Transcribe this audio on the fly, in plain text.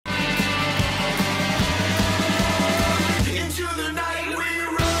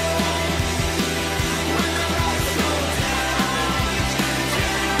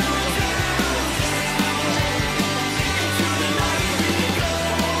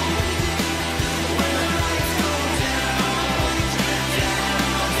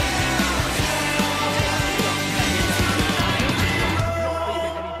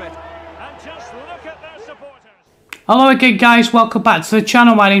Hello again guys, welcome back to the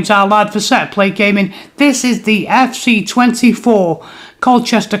channel. My name's Lad for Set Play Gaming. This is the FC 24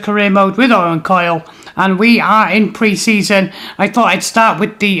 Colchester career mode with Owen Coyle, and we are in pre-season. I thought I'd start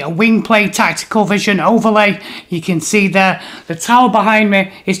with the wing play tactical vision overlay. You can see there, the tower behind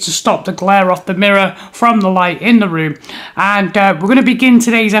me is to stop the glare off the mirror from the light in the room. And we're going to begin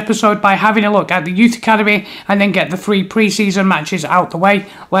today's episode by having a look at the youth academy and then get the 3 pre-season matches out the way.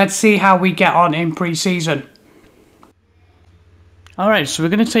 Let's see how we get on in pre-season. Alright, so we're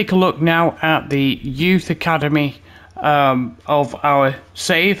going to take a look now at the youth academy of our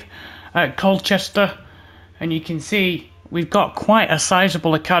save at Colchester, and you can see we've got quite a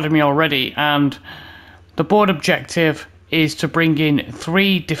sizable academy already, and the board objective is to bring in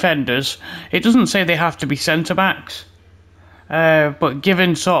 3 defenders. It doesn't say they have to be centre-backs, but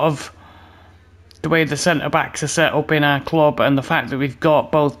given sort of the way the centre-backs are set up in our club and the fact that we've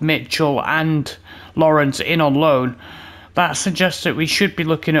got both Mitchell and Lawrence in on loan, that suggests that we should be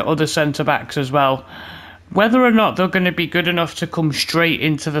looking at other centre-backs as well. Whether or not they're going to be good enough to come straight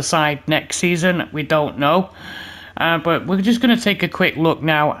into the side next season, we don't know. But we're just going to take a quick look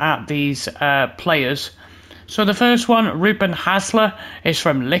now at these players. So the first one, Ruben Hasler, is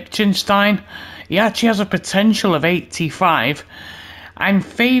from Liechtenstein. He actually has a potential of 85. I'm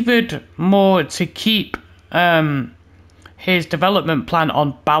favoured more to keep his development plan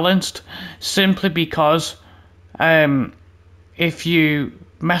unbalanced, simply because if you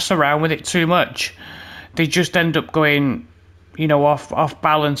mess around with it too much, they just end up going, you know, off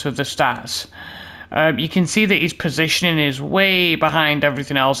balance with the stats. You can see that his positioning is way behind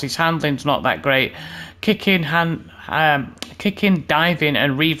everything else. His handling's not that great. Kicking, diving,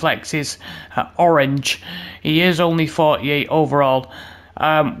 and reflexes orange. He is only 48 overall.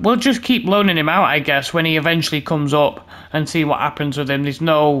 We'll just keep loaning him out, I guess, when he eventually comes up and see what happens with him.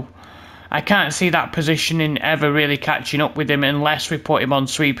 I can't see that positioning ever really catching up with him unless we put him on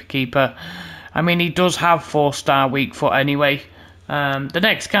sweeper keeper. I mean, he does have 4-star weak foot anyway. The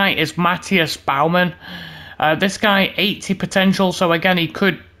next guy is Matthias Baumann. This guy, 80 potential, so again, he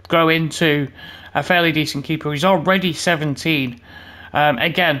could grow into a fairly decent keeper. He's already 17.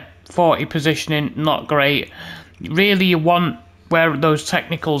 Again, 40 positioning, not great. Really, you want, where those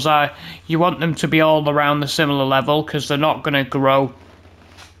technicals are, you want them to be all around the similar level, because they're not going to grow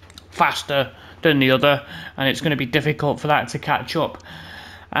faster than the other, and it's going to be difficult for that to catch up.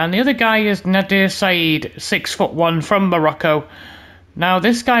 And the other guy is Nadir Said, 6'1" from Morocco. Now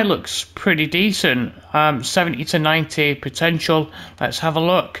this guy looks pretty decent, 70 to 90 potential. Let's have a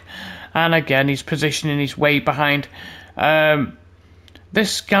look. And again, his positioning is way behind.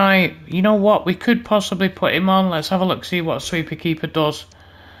 This guy, you know what, we could possibly put him on. Let's have a look, see what sweeper keeper does.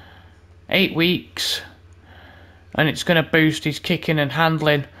 8 weeks, and it's going to boost his kicking and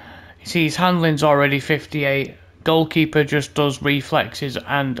handling. You see, his handling's already 58. Goalkeeper just does reflexes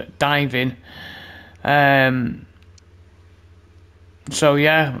and diving. So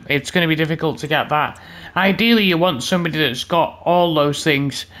yeah, it's going to be difficult to get that. Ideally, you want somebody that's got all those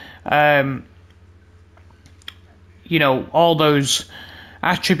things. You know, all those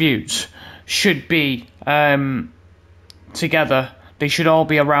attributes should be together. They should all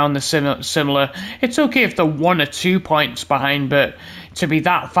be around the similar. It's okay if they're 1 or 2 points behind, but to be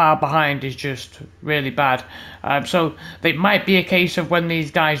that far behind is just really bad. So it might be a case of when these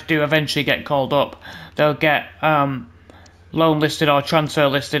guys do eventually get called up, they'll get loan listed or transfer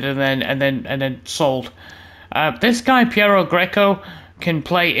listed and then sold. This guy, Piero Greco, can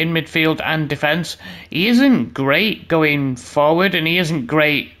play in midfield and defence. He isn't great going forward, and he isn't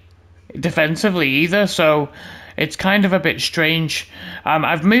great defensively either, so it's kind of a bit strange.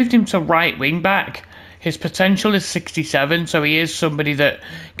 I've moved him to right wing back. His potential is 67, so he is somebody that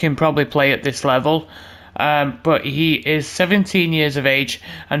can probably play at this level. But he is 17 years of age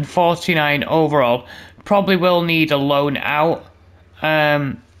and 49 overall. Probably will need a loan out.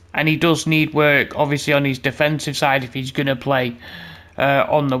 And he does need work, obviously, on his defensive side if he's going to play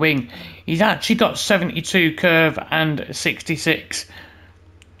on the wing. He's actually got 72 curve and 66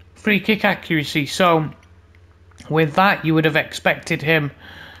 free kick accuracy. So with that, you would have expected him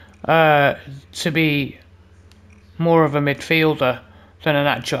to be more of a midfielder than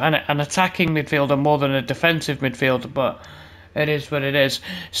an attacking midfielder more than a defensive midfielder, but it is what it is.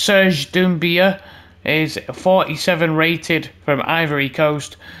 Serge Doumbia is 47 rated from Ivory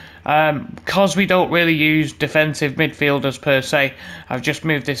Coast. Because we don't really use defensive midfielders per se, I've just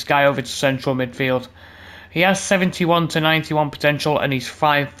moved this guy over to central midfield. He has 71 to 91 potential and he's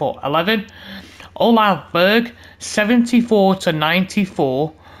 5'11". Olaf Berg, 74 to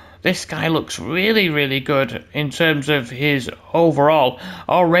 94. This guy looks really, really good in terms of his overall.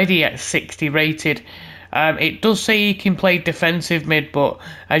 Already at 60 rated. It does say he can play defensive mid, but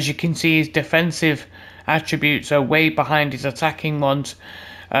as you can see, his defensive attributes are way behind his attacking ones.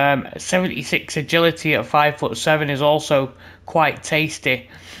 76 agility at 5'7" is also quite tasty.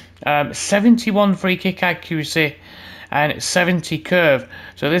 71 free kick accuracy and 70 curve.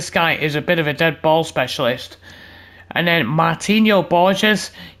 So this guy is a bit of a dead ball specialist. And then Martinho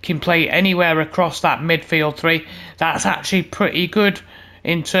Borges can play anywhere across that midfield three. That's actually pretty good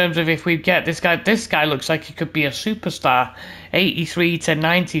in terms of if we get this guy. This guy looks like he could be a superstar. 83 to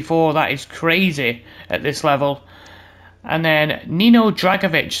 94, that is crazy at this level. And then Nino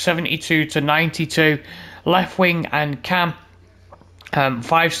Dragovic, 72 to 92, left wing and cam.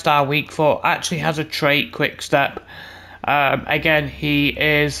 5-star weak foot, actually has a trait quick step. Again, he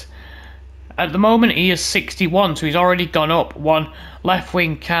is, at the moment he is 61, so he's already gone up one. Left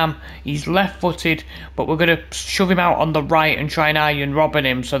wing cam, he's left footed, but we're going to shove him out on the right and try and Arjen Robben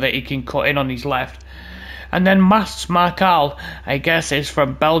him so that he can cut in on his left. And then Mats Markal, I guess, is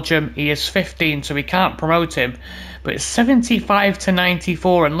from Belgium. He is 15, so we can't promote him. But it's 75 to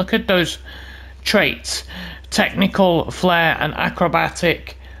 94, and look at those traits. Technical, flair, and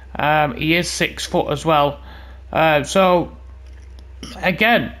acrobatic. He is 6 foot as well. So,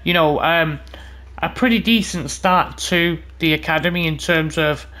 again, you know, a pretty decent start to the academy in terms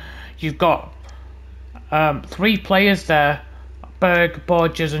of you've got 3 players there, Berg,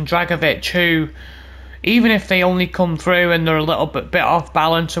 Borges, and Dragovic, who, even if they only come through and they're a little bit off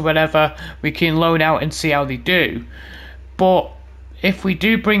balance or whatever, we can loan out and see how they do. But if we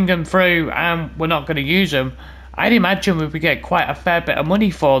do bring them through and we're not going to use them, I'd imagine we would get quite a fair bit of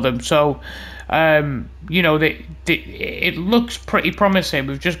money for them. So, you know, it looks pretty promising.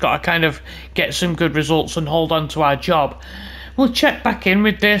 We've just got to kind of get some good results and hold on to our job. We'll check back in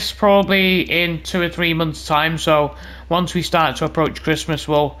with this probably in 2 or 3 months' time. So once we start to approach Christmas,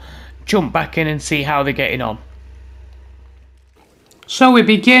 we'll jump back in and see how they're getting on. So we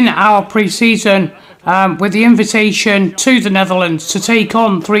begin our pre-season with the invitation to the Netherlands to take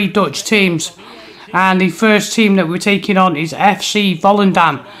on 3 Dutch teams, and the first team that we're taking on is FC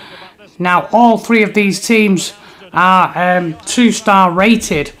Volendam. Now all 3 of these teams are 2-star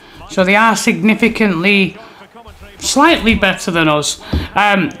rated, so they are slightly better than us.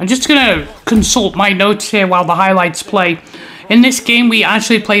 I'm just going to consult my notes here while the highlights play. In this game, we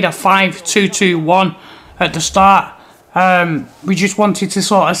actually played a 5-2-2-1 at the start. We just wanted to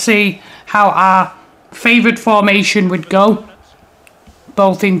sort of see how our favoured formation would go,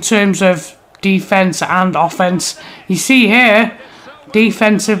 both in terms of defence and offence. You see here,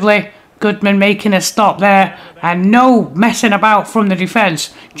 defensively, Goodman making a stop there, and no messing about from the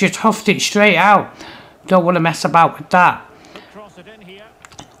defence, just huffed it straight out. Don't want to mess about with that.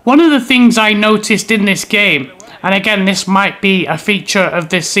 One of the things I noticed in this game, and again this might be a feature of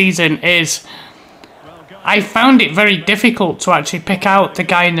this season, is I found it very difficult to actually pick out the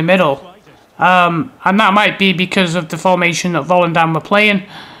guy in the middle. And that might be because of the formation that Volendam were playing.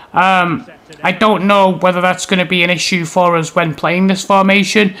 I don't know whether that's going to be an issue for us when playing this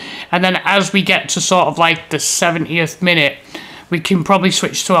formation. And then as we get to sort of like the 70th minute, we can probably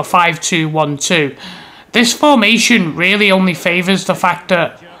switch to a 5-2-1-2. This formation really only favours the fact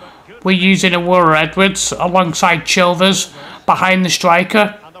that we're using Aurora Edwards alongside Chilvers behind the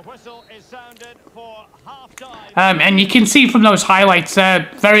striker. And you can see from those highlights there,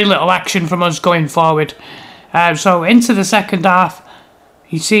 very little action from us going forward. So into the second half,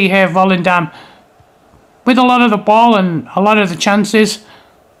 you see here Volendam with a lot of the ball and a lot of the chances.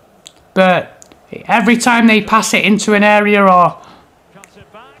 But every time they pass it into an area, or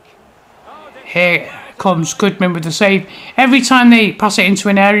here comes Goodman with the save. Every time they pass it into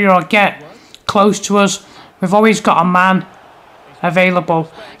an area or get close to us, we've always got a man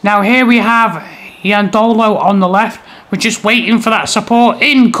available. Now here we have Yandolo on the left. We're just waiting for that support.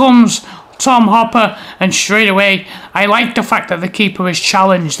 In comes Tom Hopper, and straight away, I like the fact that the keeper was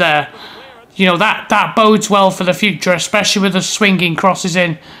challenged there. You know, that bodes well for the future, especially with the swinging crosses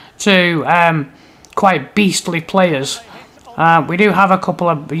in to quite beastly players. We do have a couple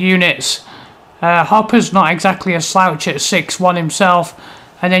of units. Hopper's not exactly a slouch at 6'1" himself.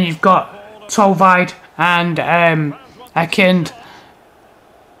 And then you've got Tovide and Akind,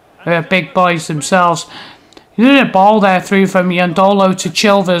 big boys themselves. You did a ball there through from Yandolo to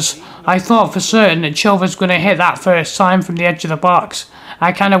Chilvers. I thought for certain that Chilvers was going to hit that first time from the edge of the box.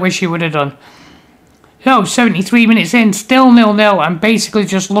 I kind of wish he would have done. So, 73 minutes in, still 0-0, and basically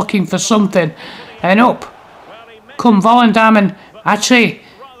just looking for something. And up come Volendam, and actually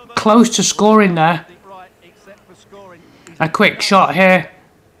close to scoring there. A quick shot here.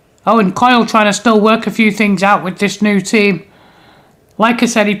 Owen Coyle trying to still work a few things out with this new team. Like I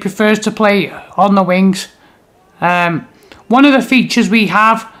said, he prefers to play on the wings. One of the features we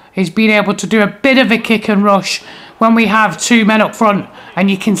have is being able to do a bit of a kick and rush when we have 2 men up front,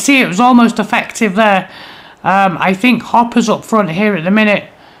 and you can see it was almost effective there. I think Hopper's up front here at the minute.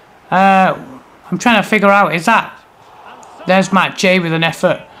 I'm trying to figure out, is that... There's Matt J with an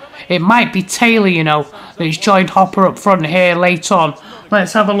effort. It might be Taylor, you know, that he's joined Hopper up front here late on.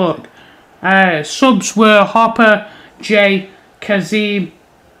 Let's have a look. Subs were Hopper, J, Kazim,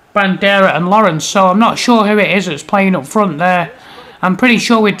 Bandera and Lawrence, so I'm not sure who it is that's playing up front there. I'm pretty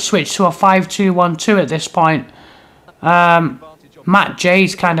sure we'd switch to a 5-2-1-2 at this point. Matt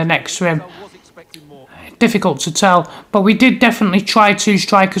J's kind of next to him. Difficult to tell, but we did definitely try 2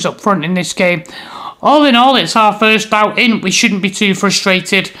 strikers up front in this game. All in all, it's our first outing. We shouldn't be too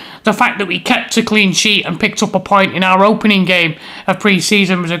frustrated. The fact that we kept a clean sheet and picked up a point in our opening game of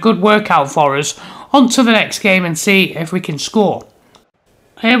pre-season was a good workout for us. On to the next game and see if we can score.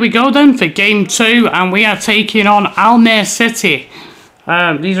 Here we go then for game 2, and we are taking on Almere City.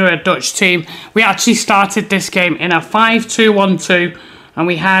 These are a Dutch team. We actually started this game in a 5-2-1-2, and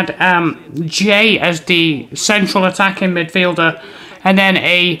we had Jay as the central attacking midfielder, and then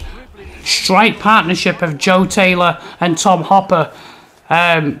a strike partnership of Joe Taylor and Tom Hopper.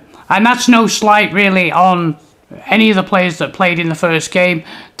 And that's no slight really on any of the players that played in the first game.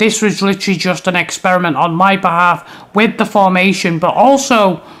 This was literally just an experiment on my behalf with the formation, but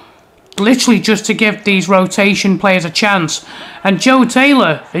also literally just to give these rotation players a chance. And Joe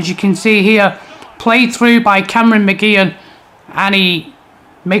Taylor, as you can see here, played through by Cameron McGeehan, and he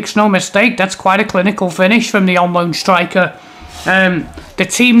makes no mistake, that's quite a clinical finish from the on-loan striker. The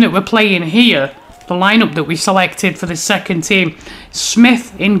team that we're playing here, the lineup that we selected for the second team,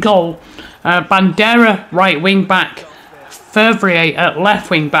 Smith in goal, Bandera right wing back, Fevrier at left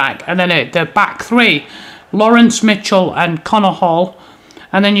wing back, and then at the back 3, Lawrence, Mitchell and Connor Hall.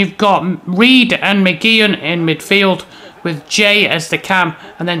 And then you've got Reed and McGeehan in midfield with Jay as the cam,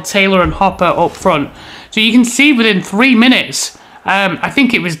 and then Taylor and Hopper up front. So you can see within 3 minutes, I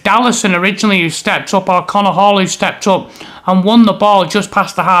think it was Dallison originally who stepped up, or Connor Hall who stepped up and won the ball just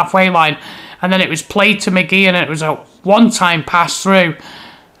past the halfway line. And then it was played to McGeehan, and it was a one-time pass through.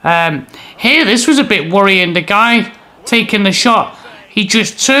 Here, this was a bit worrying. The guy taking the shot, he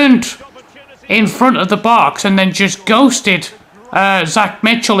just turned in front of the box and then just ghosted Zach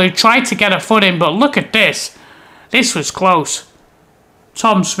Mitchell, who tried to get a foot in, but look at this. This was close.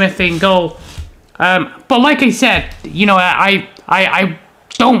 Tom Smith in goal. But like I said, you know, I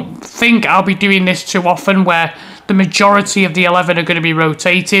don't think I'll be doing this too often, where the majority of the 11 are going to be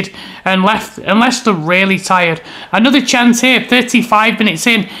rotated unless they're really tired. Another chance here, 35 minutes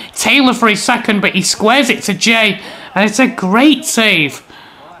in. Taylor for his second, but he squares it to Jay, and it's a great save.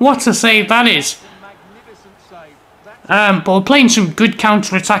 What a save that is. But we're playing some good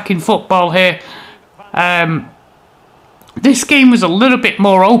counter-attacking football here. This game was a little bit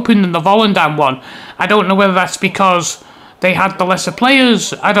more open than the Volendam one. I don't know whether that's because they had the lesser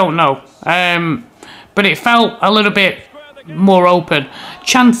players. I don't know. But it felt a little bit more open.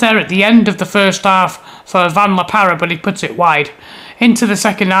 Chance there at the end of the first half for Van La Parra, but he puts it wide. Into the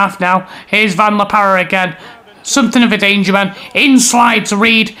second half now. Here's Van La Parra again. Something of a danger man. In slides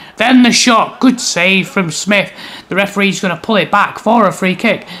Reed. Then the shot. Good save from Smith. The referee's going to pull it back for a free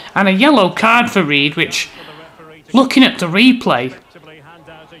kick. And a yellow card for Reed, which, looking at the replay,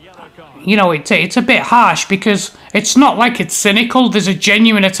 you know, it's a bit harsh, because it's not like it's cynical. There's a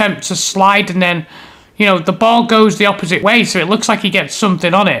genuine attempt to slide, and then, you know, the ball goes the opposite way, so it looks like he gets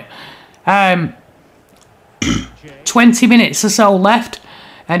something on it. 20 minutes or so left,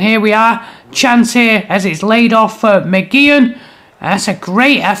 and here we are. Chance here as it's laid off for McGeehan. That's a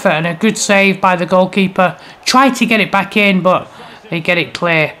great effort and a good save by the goalkeeper. Tried to get it back in, but they get it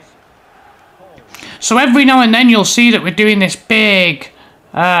clear. So every now and then you'll see that we're doing this big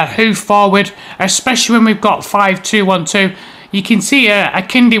hoof forward, especially when we've got 5-2-1-2. You can see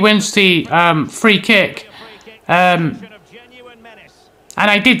Akindi wins the free kick. And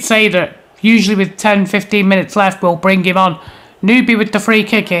I did say that usually with 10-15 minutes left we'll bring him on. Newby with the free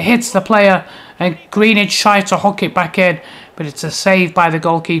kick, it hits the player, and Greenidge tries to hook it back in, but it's a save by the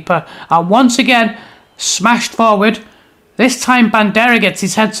goalkeeper. And once again, smashed forward. This time Bandera gets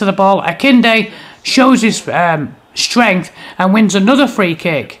his head to the ball. Akinde shows his strength and wins another free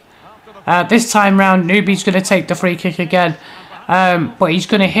kick. This time round, Newby's going to take the free kick again, but he's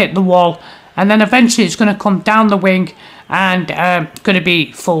going to hit the wall, and then eventually it's going to come down the wing and going to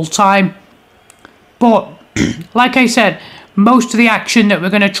be full time. But like I said, most of the action that we're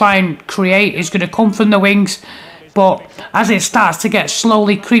going to try and create is going to come from the wings. But as it starts to get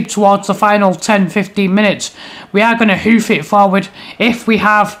slowly creep towards the final 10-15 minutes, we are going to hoof it forward if we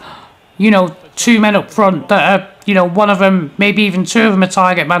have, you know, 2 men up front that are, you know, one of them, maybe even 2 of them a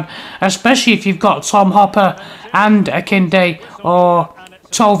target man, especially if you've got Tom Hopper and Akinde, or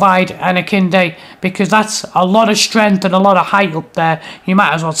Tovide and Akinde, because that's a lot of strength and a lot of height up there. You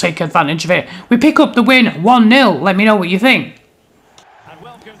might as well take advantage of it. We pick up the win 1-0. Let me know what you think.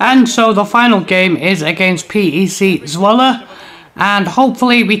 And so the final game is against PEC Zwolle, and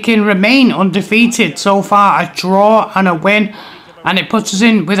hopefully we can remain undefeated. So far, a draw and a win, and it puts us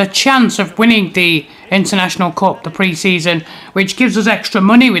in with a chance of winning the International Cup, the pre-season, which gives us extra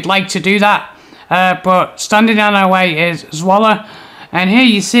money. We'd like to do that, but standing on our way is Zwolle. And here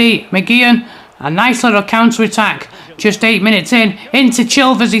you see McGeehan, a nice little counter-attack, just 8 minutes in, into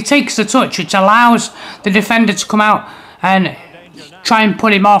Chilvers. He takes the touch, which allows the defender to come out and try and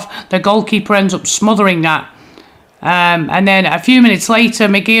put him off. The goalkeeper ends up smothering that. And then a few minutes later,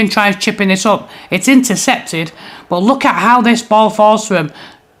 McGeehan tries chipping this up. It's intercepted, but look at how this ball falls to him.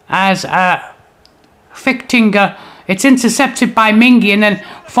 As Fichtinger, it's intercepted by Mingy and then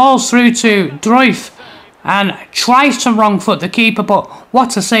falls through to Druif and tries to wrong foot the keeper, but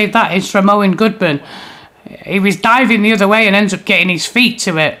what a save that is from Owen Goodman. He was diving the other way and ends up getting his feet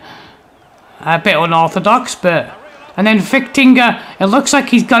to it. A bit unorthodox, but... And then Fichtinger, it looks like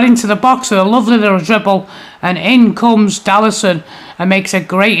he's got into the box with a lovely little dribble, and in comes Dallison and makes a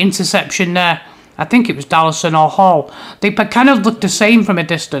great interception there. I think it was Dallison or Hall. They kind of look the same from a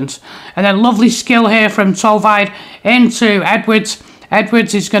distance. And then lovely skill here from Tovide into Edwards.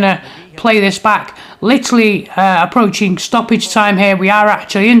 Edwards is going to play this back. Literally approaching stoppage time here. We are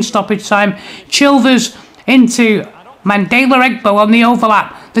actually in stoppage time. Chilvers into Mandela Egbo on the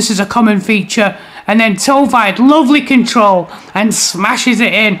overlap. This is a common feature. And then Tovide, lovely control, and smashes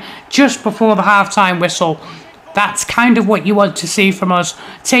it in just before the half-time whistle. That's kind of what you want to see from us,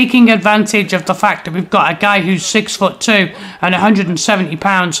 taking advantage of the fact that we've got a guy who's 6'2" and 170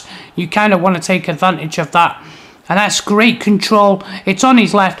 pounds. You kind of want to take advantage of that. And that's great control. It's on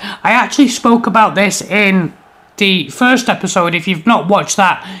his left. I actually spoke about this in the first episode. If you've not watched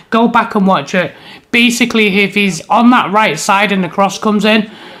that, go back and watch it. Basically, if he's on that right side and the cross comes in,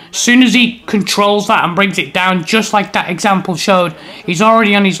 as soon as he controls that and brings it down, just like that example showed, he's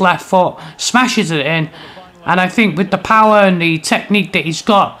already on his left foot, smashes it in. And I think with the power and the technique that he's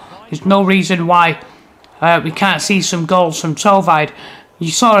got, there's no reason why we can't see some goals from Tovide. You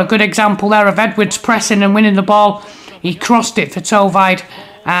saw a good example there of Edwards pressing and winning the ball. He crossed it for Tovide,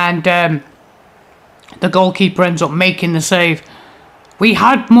 and the goalkeeper ends up making the save. We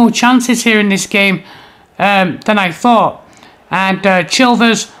had more chances here in this game than I thought. And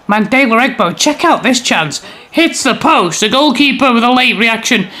Chilvers, Mandela Egbo, check out this chance. Hits the post, the goalkeeper with a late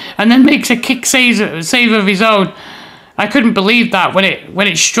reaction, and then makes a kick save of his own. I couldn't believe that when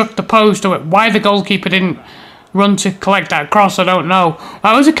it struck the post, or why the goalkeeper didn't run to collect that cross, I don't know.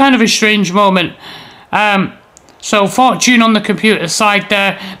 That was a kind of a strange moment. So Fortune on the computer side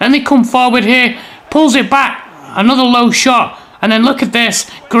there. Then they come forward here, pulls it back, another low shot. And then look at this,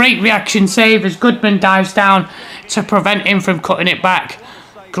 great reaction save as Goodman dives down to prevent him from cutting it back.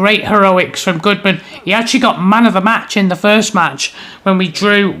 Great heroics from Goodman. He actually got man of the match in the first match when we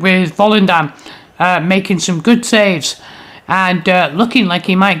drew with Volendam, making some good saves. And looking like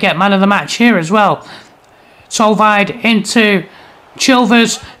he might get man of the match here as well. Tovide into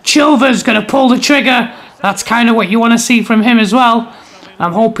Chilvers. Chilvers going to pull the trigger. That's kind of what you want to see from him as well.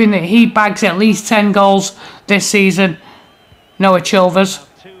 I'm hoping that he bags at least 10 goals this season. Noah Chilvers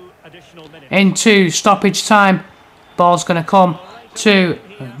into stoppage time. Ball's going to come to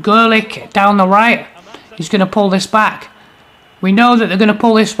Gerlich down the right. He's going to pull this back. We know that they're going to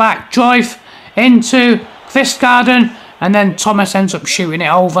pull this back. Joyf into Fistgarden, and then Thomas ends up shooting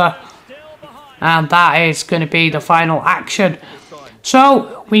it over. And that is going to be the final action.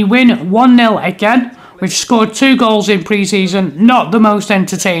 So we win 1-0 again. We've scored 2 goals in pre-season, not the most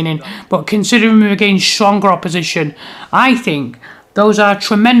entertaining, but considering we're against stronger opposition, I think those are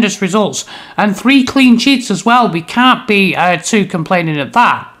tremendous results. And 3 clean sheets as well, we can't be too complaining at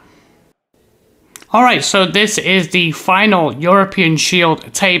that. Alright, so this is the final European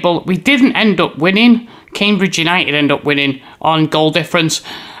Shield table. We didn't end up winning. Cambridge United ended up winning on goal difference.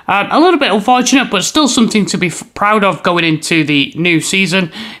 A little bit unfortunate, but still something to be proud of going into the new season.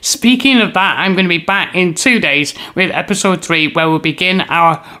 Speaking of that, I'm going to be back in 2 days with episode 3, where we'll begin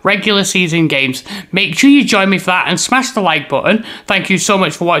our regular season games. Make sure you join me for that and smash the like button. Thank you so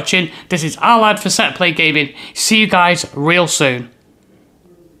much for watching. This is our lad for Set Play Gaming. See you guys real soon.